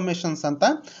ಡೀಟೇಲ್ ಇನ್ಫಾರ್ಮೇಷನ್ಸ್ ಅಂತ.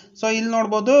 ಸೊ ಇಲ್ಲಿ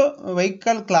ನೋಡ್ಬೋದು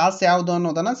ವೆಹಿಕಲ್ ಕ್ಲಾಸ್ ಯಾವುದು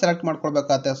ಅನ್ನೋದನ್ನು select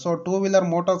ಮಾಡ್ಕೊಳ್ಬೇಕಾಗತ್ತೆ. So 2 wheeler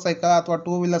motor cycle ಅಥವಾ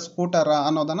 2 ವೀಲರ್ ಸ್ಕೂಟರ್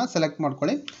ಅನ್ನೋದನ್ನು ಸೆಲೆಕ್ಟ್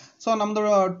ಮಾಡ್ಕೊಳ್ಳಿ. ಸೊ ನಮ್ಮದು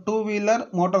 2 ವೀಲರ್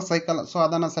ಮೋಟಾರ್ ಸೈಕಲ್, ಸೊ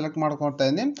ಅದನ್ನು ಸೆಲೆಕ್ಟ್ ಮಾಡ್ಕೊಳ್ತಾ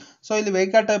ಇದ್ದೀನಿ. ಸೊ ಇಲ್ಲಿ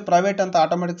ವೆಹಿಕಲ್ ಟೈಪ್ ಪ್ರೈವೇಟ್ ಅಂತ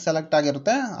ಆಟೋಮೆಟಿಕ್ ಸೆಲೆಕ್ಟ್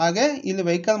ಆಗಿರುತ್ತೆ. ಹಾಗೆ ಇಲ್ಲಿ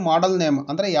ವೆಹಿಕಲ್ ಮಾಡೆಲ್ ನೇಮ್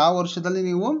ಅಂದರೆ ಯಾವ ವರ್ಷದಲ್ಲಿ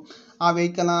ನೀವು ಆ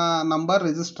ವೆಹಿಕಲ್ ನಂಬರ್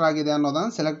ರಿಜಿಸ್ಟರ್ ಆಗಿದೆ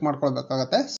ಅನ್ನೋದನ್ನು ಸೆಲೆಕ್ಟ್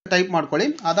ಮಾಡ್ಕೊಳ್ಬೇಕಾಗತ್ತೆ. ಟೈಪ್ ಮಾಡ್ಕೊಳ್ಳಿ.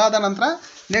 ಅದಾದ ನಂತರ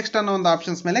ನೆಕ್ಸ್ಟ್ ಅನ್ನೋ ಒಂದು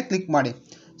ಆಪ್ಷನ್ಸ್ ಮೇಲೆ ಕ್ಲಿಕ್ ಮಾಡಿ.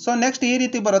 ಸೊ ನೆಕ್ಸ್ಟ್ ಈ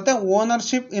ರೀತಿ ಬರುತ್ತೆ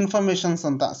ಓನರ್ಶಿಪ್ ಇನ್ಫಾರ್ಮೇಷನ್ಸ್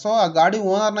ಅಂತ. ಸೊ ಆ ಗಾಡಿ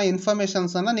ಓನರ್ನ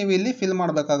ಇನ್ಫಾರ್ಮೇಷನ್ಸನ್ನು ನೀವು ಇಲ್ಲಿ ಫಿಲ್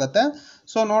ಮಾಡಬೇಕಾಗತ್ತೆ.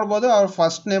 ಸೊ ನೋಡ್ಬೋದು ಅವ್ರ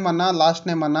ಫಸ್ಟ್ ನೇಮನ್ನು, ಲಾಸ್ಟ್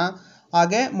ನೇಮನ್ನು,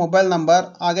 ಹಾಗೆ ಮೊಬೈಲ್ ನಂಬರ್,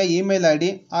 ಹಾಗೆ ಇಮೇಲ್ ಐ ಡಿ,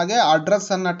 ಹಾಗೆ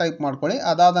ಅಡ್ರೆಸ್ಸನ್ನು ಟೈಪ್ ಮಾಡ್ಕೊಳ್ಳಿ.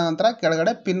 ಅದಾದ ನಂತರ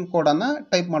ಕೆಳಗಡೆ ಪಿನ್ ಕೋಡನ್ನು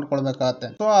ಟೈಪ್ ಮಾಡ್ಕೊಳ್ಬೇಕಾಗತ್ತೆ.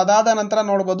 ಸೊ ಅದಾದ ನಂತರ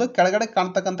ನೋಡ್ಬೋದು ಕೆಳಗಡೆ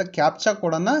ಕಾಣ್ತಕ್ಕಂಥ ಕ್ಯಾಪ್ಚಾ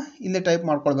ಕೋಡನ್ನು ಇಲ್ಲಿ ಟೈಪ್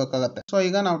ಮಾಡ್ಕೊಳ್ಬೇಕಾಗತ್ತೆ. ಸೊ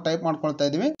ಈಗ ನಾವು ಟೈಪ್ ಮಾಡ್ಕೊಳ್ತಾ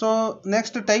ಇದೀವಿ. ಸೊ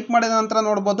ನೆಕ್ಸ್ಟ್ ಟೈಪ್ ಮಾಡಿದ ನಂತರ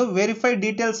ನೋಡ್ಬೋದು ವೆರಿಫೈ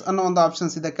ಡೀಟೇಲ್ಸ್ ಅನ್ನೋ ಒಂದು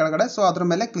ಆಪ್ಷನ್ಸ್ ಇದೆ ಕೆಳಗಡೆ. ಸೊ ಅದ್ರ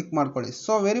ಮೇಲೆ ಕ್ಲಿಕ್ ಮಾಡ್ಕೊಳ್ಳಿ.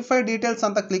 ಸೊ ವೆರಿಫೈ ಡೀಟೇಲ್ಸ್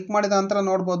ಅಂತ ಕ್ಲಿಕ್ ಮಾಡಿದ ನಂತರ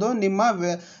ನೋಡ್ಬೋದು ನಿಮ್ಮ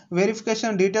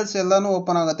ವೆರಿಫಿಕೇಶನ್ ಡೀಟೇಲ್ಸ್ ಎಲ್ಲಾನು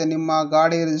ಓಪನ್ ಆಗುತ್ತೆ. ನಿಮ್ಮ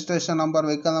ಗಾಡಿ ರಿಜಿಸ್ಟ್ರೇಷನ್ ನಂಬರ್,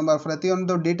 ವೆಹಿಕಲ್ ನಂಬರ್,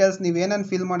 ಪ್ರತಿಯೊಂದು ಡೀಟೇಲ್ಸ್ ನೀವೇನೇನು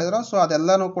ಫಿಲ್ ಮಾಡಿದ್ರೋ ಸೊ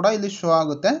ಅದೆಲ್ಲನೂ ಕೂಡ ಇಲ್ಲಿ ಶೋ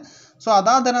ಆಗುತ್ತೆ. ಸೊ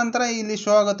ಅದಾದ ನಂತರ ಇಲ್ಲಿ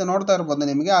ಶೋ ಆಗುತ್ತೆ, ನೋಡ್ತಾ ಇರ್ಬೋದು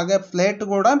ನಿಮಗೆ. ಹಾಗೆ ಪ್ಲೇಟ್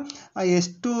ಕೂಡ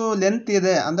ಎಷ್ಟು ಲೆಂತ್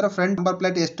ಇದೆ ಅಂದರೆ ಫ್ರಂಟ್ ನಂಬರ್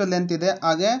ಪ್ಲೇಟ್ ಎಷ್ಟು ಲೆಂತ್ ಇದೆ,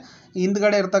 ಹಾಗೆ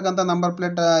ಹಿಂದ್ಗಡೆ ಇರ್ತಕ್ಕಂಥ ನಂಬರ್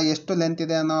ಪ್ಲೇಟ್ ಎಷ್ಟು ಲೆಂತ್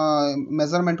ಇದೆ ಅನ್ನೋ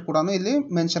ಮೆಜರ್ಮೆಂಟ್ ಕೂಡ ಇಲ್ಲಿ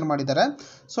ಮೆನ್ಷನ್ ಮಾಡಿದ್ದಾರೆ.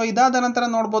 ಸೊ ಇದಾದ ನಂತರ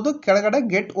ನೋಡ್ಬೋದು ಕೆಳಗಡೆ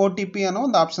ಗೆಟ್ OTP ಅನ್ನೋ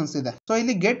ಒಂದು ಆಪ್ಷನ್ಸ್ ಇದೆ. ಸೊ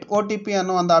ಇಲ್ಲಿ ಗೆಟ್ OTP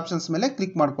ಅನ್ನೋ ಒಂದು ಆಪ್ಷನ್ಸ್ ಮೇಲೆ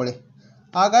ಕ್ಲಿಕ್ ಮಾಡ್ಕೊಳ್ಳಿ.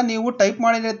 ಆಗ ನೀವು ಟೈಪ್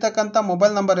ಮಾಡಿರ್ತಕ್ಕಂಥ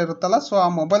ಮೊಬೈಲ್ ನಂಬರ್ ಇರುತ್ತಲ್ಲ, ಸೊ ಆ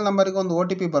ಮೊಬೈಲ್ ನಂಬರ್ಗೆ ಒಂದು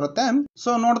OTP ಬರುತ್ತೆ.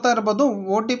 ಸೊ ನೋಡ್ತಾ ಇರ್ಬೋದು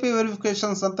OTP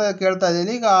ವೆರಿಫಿಕೇಶನ್ಸ್ ಅಂತ ಕೇಳ್ತಾ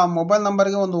ಇದ್ದೀನಿ. ಈಗ ಆ ಮೊಬೈಲ್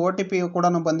ನಂಬರ್ಗೆ ಒಂದು OTP ಕೂಡ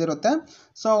ಬಂದಿರುತ್ತೆ.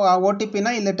 ಸೊ ಆ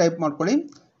OTPನ ಇಲ್ಲಿ ಟೈಪ್ ಮಾಡ್ಕೊಳ್ಳಿ.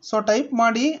 ಸೊ ಟೈಪ್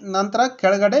ಮಾಡಿ ನಂತರ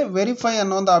ಕೆಳಗಡೆ ವೆರಿಫೈ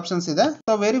ಅನ್ನೋ ಒಂದು ಆಪ್ಷನ್ಸ್ ಇದೆ.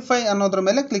 ಸೊ ವೆರಿಫೈ ಅನ್ನೋದ್ರ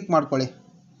ಮೇಲೆ ಕ್ಲಿಕ್ ಮಾಡ್ಕೊಳ್ಳಿ.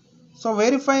 ಸೊ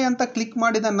ವೆರಿಫೈ ಅಂತ ಕ್ಲಿಕ್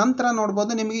ಮಾಡಿದ ನಂತರ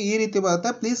ನೋಡ್ಬೋದು ನಿಮಗೆ ಈ ರೀತಿ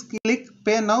ಬರುತ್ತೆ, please click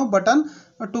pay now button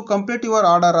to complete your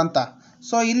order ಅಂತ.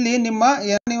 ಸೊ ಇಲ್ಲಿ ನಿಮ್ಮ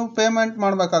ನೀವು ಪೇಮೆಂಟ್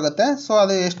ಮಾಡಬೇಕಾಗುತ್ತೆ. ಸೊ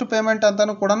ಅದು ಎಷ್ಟು ಪೇಮೆಂಟ್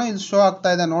ಅಂತಾನು ಕೂಡ ಇಲ್ಲಿ ಶೋ ಆಗ್ತಾ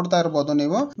ಇದೆ, ನೋಡ್ತಾ ಇರ್ಬೋದು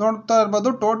ನೀವು. ನೋಡ್ತಾ ಇರ್ಬೋದು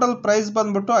ಟೋಟಲ್ ಪ್ರೈಸ್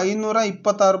ಬಂದ್ಬಿಟ್ಟು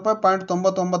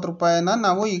 526.99 ರೂಪಾಯಿನ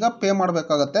ನಾವು ಈಗ ಪೇ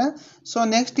ಮಾಡಬೇಕಾಗತ್ತೆ. ಸೊ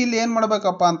ನೆಕ್ಸ್ಟ್ ಇಲ್ಲಿ ಏನು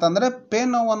ಮಾಡಬೇಕಪ್ಪ ಅಂತಂದರೆ ಪೇ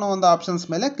ನೌ ಅನ್ನೋ ಒಂದು ಆಪ್ಷನ್ಸ್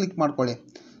ಮೇಲೆ ಕ್ಲಿಕ್ ಮಾಡ್ಕೊಳ್ಳಿ.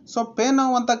 ಸೊ ಪೇ ನೌ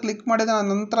ಅಂತ ಕ್ಲಿಕ್ ಮಾಡಿದ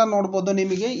ನಂತರ ನೋಡ್ಬೋದು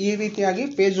ನಿಮಗೆ ಈ ರೀತಿಯಾಗಿ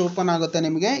ಪೇಜ್ ಓಪನ್ ಆಗುತ್ತೆ.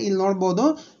 ನಿಮಗೆ ಇಲ್ಲಿ ನೋಡ್ಬೋದು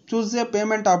ಚೂಸ್ ಎ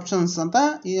ಪೇಮೆಂಟ್ ಆಪ್ಷನ್ಸ್ ಅಂತ.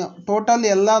 ಟೋಟಲ್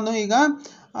ಎಲ್ಲಾನು ಈಗ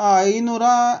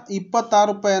 526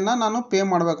 ರೂಪಾಯಿಯನ್ನು ನಾನು ಪೇ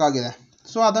ಮಾಡಬೇಕಾಗಿದೆ.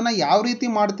 ಸೊ ಅದನ್ನು ಯಾವ ರೀತಿ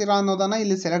ಮಾಡ್ತೀರಾ ಅನ್ನೋದನ್ನು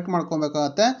ಇಲ್ಲಿ ಸೆಲೆಕ್ಟ್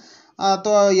ಮಾಡ್ಕೊಬೇಕಾಗತ್ತೆ.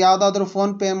 ಅಥವಾ ಯಾವುದಾದ್ರೂ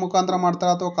ಫೋನ್ಪೇ ಮುಖಾಂತರ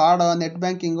ಮಾಡ್ತಾರೆ, ಅಥವಾ ಕಾರ್ಡ್, ನೆಟ್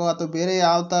ಬ್ಯಾಂಕಿಂಗು, ಅಥವಾ ಬೇರೆ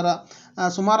ಯಾವ ಥರ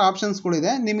ಸುಮಾರು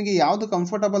ಆಪ್ಷನ್ಸ್ಗಳಿದೆ. ನಿಮಗೆ ಯಾವುದು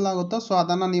ಕಂಫರ್ಟಬಲ್ ಆಗುತ್ತೋ ಸೊ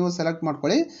ಅದನ್ನು ನೀವು ಸೆಲೆಕ್ಟ್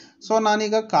ಮಾಡ್ಕೊಳ್ಳಿ. ಸೊ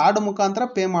ನಾನೀಗ ಕಾರ್ಡ್ ಮುಖಾಂತರ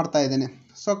ಪೇ ಮಾಡ್ತಾ ಇದ್ದೀನಿ.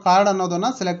 ಸೊ ಕಾರ್ಡ್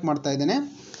ಅನ್ನೋದನ್ನು ಸೆಲೆಕ್ಟ್ ಮಾಡ್ತಾ ಇದ್ದೀನಿ.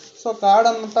 ಸೊ ಕಾರ್ಡ್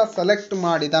ಅಂತ ಸೆಲೆಕ್ಟ್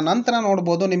ಮಾಡಿದ ನಂತರ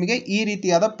ನೋಡ್ಬೋದು ನಿಮಗೆ ಈ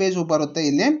ರೀತಿಯಾದ ಪೇಜ್ ಬರುತ್ತೆ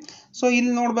ಇಲ್ಲಿ. ಸೊ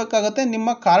ಇಲ್ಲಿ ನೋಡಬೇಕಾಗತ್ತೆ ನಿಮ್ಮ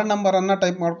ಕಾರ್ಡ್ ನಂಬರನ್ನು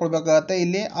ಟೈಪ್ ಮಾಡ್ಕೊಳ್ಬೇಕಾಗತ್ತೆ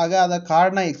ಇಲ್ಲಿ. ಹಾಗೆ ಅದ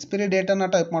ಕಾರ್ಡ್ನ ಎಕ್ಸ್ಪೈರಿ ಡೇಟನ್ನು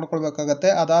ಟೈಪ್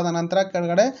ಮಾಡ್ಕೊಳ್ಬೇಕಾಗತ್ತೆ. ಅದಾದ ನಂತರ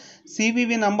ಕೆಳಗಡೆ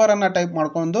CVV ನಂಬರನ್ನು ಟೈಪ್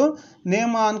ಮಾಡ್ಕೊಂಡು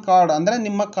ನೇಮ್ ಆನ್ ಕಾರ್ಡ್ ಅಂದರೆ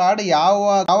ನಿಮ್ಮ ಕಾರ್ಡ್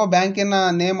ಯಾವ ಬ್ಯಾಂಕಿನ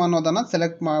ನೇಮ್ ಅನ್ನೋದನ್ನು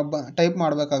ಟೈಪ್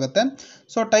ಮಾಡಬೇಕಾಗತ್ತೆ.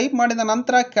 ಸೊ ಟೈಪ್ ಮಾಡಿದ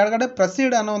ನಂತರ ಕೆಳಗಡೆ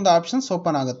ಪ್ರೊಸೀಡ್ ಅನ್ನೋ ಒಂದು ಆಪ್ಷನ್ಸ್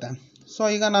ಓಪನ್ ಆಗುತ್ತೆ. ಸೊ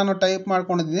ಈಗ ನಾನು ಟೈಪ್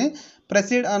ಮಾಡ್ಕೊಂಡಿದ್ದೀನಿ.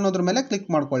 ಪ್ರೊಸೀಡ್ ಅನ್ನೋದ್ರ ಮೇಲೆ ಕ್ಲಿಕ್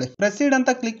ಮಾಡ್ಕೊಳ್ಳಿ. ಪ್ರೊಸೀಡ್ ಅಂತ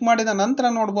ಕ್ಲಿಕ್ ಮಾಡಿದ ನಂತರ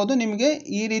ನೋಡ್ಬೋದು ನಿಮಗೆ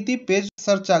ಈ ರೀತಿ ಪೇಜ್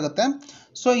ಸರ್ಚ್ ಆಗುತ್ತೆ.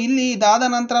 ಸೊ ಇಲ್ಲಿ ಇದಾದ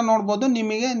ನಂತರ ನೋಡ್ಬೋದು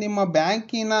ನಿಮಗೆ ನಿಮ್ಮ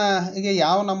ಬ್ಯಾಂಕಿಗೆ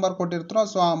ಯಾವ ನಂಬರ್ ಕೊಟ್ಟಿರ್ತಾರೋ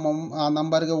ಸೊ ಆ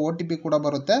ನಂಬರ್ಗೆ OTP ಕೂಡ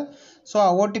ಬರುತ್ತೆ. ಸೊ ಆ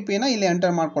OTPನ ಇಲ್ಲಿ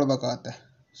ಎಂಟರ್ ಮಾಡ್ಕೊಳ್ಬೇಕಾಗತ್ತೆ.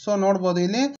 ಸೊ ನೋಡ್ಬೋದು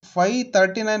ಇಲ್ಲಿ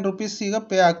 539 ರೂಪೀಸ್ ಈಗ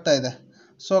ಪೇ ಆಗ್ತಾ ಇದೆ.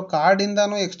 ಸೊ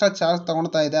ಕಾರ್ಡಿಂದನೂ ಎಕ್ಸ್ಟ್ರಾ ಚಾರ್ಜ್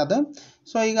ತೊಗೊಳ್ತಾ ಇದೆ ಅದು.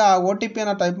 ಸೊ ಈಗ ಒ ಟಿ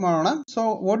ಪಿಯನ್ನು ಟೈಪ್ ಮಾಡೋಣ. ಸೊ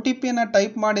ಒ ಟಿ ಪಿಯನ್ನು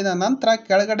ಟೈಪ್ ಮಾಡಿದ ನಂತರ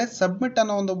ಕೆಳಗಡೆ ಸಬ್ಮಿಟ್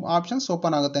ಅನ್ನೋ ಒಂದು ಆಪ್ಷನ್ಸ್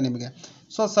ಓಪನ್ ಆಗುತ್ತೆ ನಿಮಗೆ.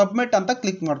 ಸೊ ಸಬ್ಮಿಟ್ ಅಂತ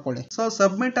ಕ್ಲಿಕ್ ಮಾಡ್ಕೊಳ್ಳಿ. ಸೊ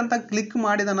ಸಬ್ಮಿಟ್ ಅಂತ ಕ್ಲಿಕ್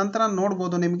ಮಾಡಿದ ನಂತರ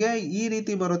ನೋಡ್ಬೋದು ನಿಮಗೆ ಈ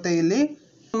ರೀತಿ ಬರುತ್ತೆ. ಇಲ್ಲಿ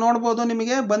ನೋಡ್ಬೋದು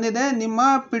ನಿಮಗೆ ಬಂದಿದೆ, ನಿಮ್ಮ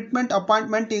ಫಿಟ್ಮೆಂಟ್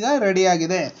ಅಪಾಯಿಂಟ್ಮೆಂಟ್ ಈಗ ರೆಡಿ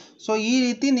ಆಗಿದೆ. ಸೊ ಈ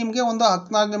ರೀತಿ ನಿಮಗೆ ಒಂದು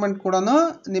ಅಕ್ನಾಲಜ್ಮೆಂಟ್ ಕೂಡ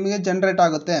ನಿಮಗೆ ಜನರೇಟ್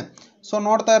ಆಗುತ್ತೆ. ಸೊ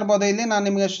ನೋಡ್ತಾ ಇರ್ಬೋದು, ಇಲ್ಲಿ ನಾನು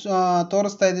ನಿಮಗೆ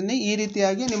ತೋರಿಸ್ತಾ ಇದ್ದೀನಿ. ಈ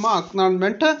ರೀತಿಯಾಗಿ ನಿಮ್ಮ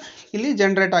ಅಕ್ನಾಲಜ್ಮೆಂಟ್ ಇಲ್ಲಿ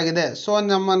ಜನರೇಟ್ ಆಗಿದೆ. ಸೊ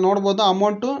ನಮ್ಮ ನೋಡ್ಬೋದು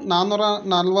ಅಮೌಂಟು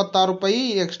 446 ರೂಪಾಯಿ,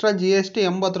 ಎಕ್ಸ್ಟ್ರಾ GST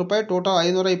 80 ರೂಪಾಯಿ, ಟೋಟಲ್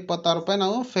 526 ರೂಪಾಯಿ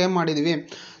ನಾವು ಪೇ ಮಾಡಿದ್ದೀವಿ.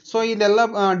 ಸೊ ಇದೆಲ್ಲ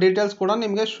ಡೀಟೇಲ್ಸ್ ಕೂಡ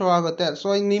ನಿಮಗೆ ಶೋ ಆಗುತ್ತೆ. ಸೊ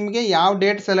ನಿಮಗೆ ಯಾವ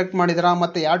ಡೇಟ್ ಸೆಲೆಕ್ಟ್ ಮಾಡಿದ್ದೀರಾ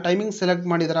ಮತ್ತು ಯಾವ ಟೈಮಿಂಗ್ ಸೆಲೆಕ್ಟ್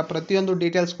ಮಾಡಿದ್ದೀರಾ ಪ್ರತಿಯೊಂದು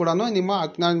ಡೀಟೇಲ್ಸ್ ಕೂಡ ನಿಮ್ಮ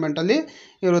ಅಕ್ನಾಲಜ್ಮೆಂಟಲ್ಲಿ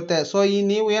ಇರುತ್ತೆ. ಸೊ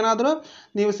ನೀವು ಏನಾದರೂ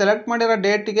ನೀವು ಸೆಲೆಕ್ಟ್ ಮಾಡಿರೋ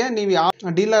ಡೇಟಿಗೆ ನೀವು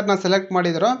ಯಾವ ಡೀಲರ್ನ ಸೆಲೆಕ್ಟ್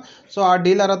ಮಾಡಿದಿರೋ, ಸೊ ಆ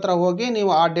ಡೀಲರ್ ಹತ್ರ ಹೋಗಿ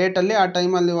ನೀವು ಆ ಡೇಟಲ್ಲಿ ಆ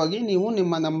ಟೈಮಲ್ಲಿ ಹೋಗಿ ನೀವು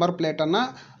ನಿಮ್ಮ ನಂಬರ್ ಪ್ಲೇಟನ್ನು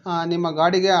ನಿಮ್ಮ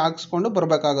ಗಾಡಿಗೆ ಹಾಕ್ಸ್ಕೊಂಡು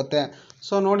ಬರಬೇಕಾಗುತ್ತೆ.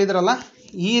 ಸೊ ನೋಡಿದ್ರಲ್ಲ,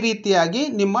 ಈ ರೀತಿಯಾಗಿ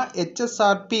ನಿಮ್ಮ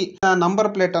HSRP ನಂಬರ್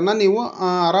ಪ್ಲೇಟನ್ನು ನೀವು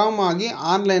ಆರಾಮಾಗಿ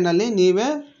ಆನ್ಲೈನಲ್ಲಿ ನೀವೇ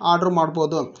ಆರ್ಡ್ರ್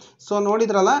ಮಾಡ್ಬೋದು. ಸೊ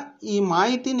ನೋಡಿದ್ರಲ್ಲ, ಈ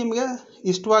ಮಾಹಿತಿ ನಿಮಗೆ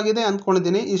ಇಷ್ಟವಾಗಿದೆ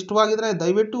ಅಂದ್ಕೊಂಡಿದ್ದೀನಿ. ಇಷ್ಟವಾಗಿದ್ದರೆ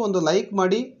ದಯವಿಟ್ಟು ಒಂದು ಲೈಕ್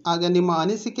ಮಾಡಿ, ಹಾಗೆ ನಿಮ್ಮ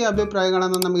ಅನಿಸಿಕೆ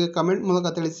ಅಭಿಪ್ರಾಯಗಳನ್ನು ನಮಗೆ ಕಮೆಂಟ್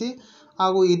ಮೂಲಕ ತಿಳಿಸಿ.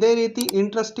 ಹಾಗೂ ಇದೇ ರೀತಿ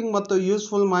ಇಂಟ್ರೆಸ್ಟಿಂಗ್ ಮತ್ತು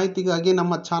ಯೂಸ್ಫುಲ್ ಮಾಹಿತಿಗಾಗಿ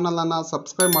ನಮ್ಮ ಚಾನಲನ್ನು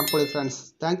ಸಬ್ಸ್ಕ್ರೈಬ್ ಮಾಡ್ಕೊಳ್ಳಿ friends.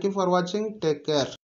 Thank you for watching. Take care.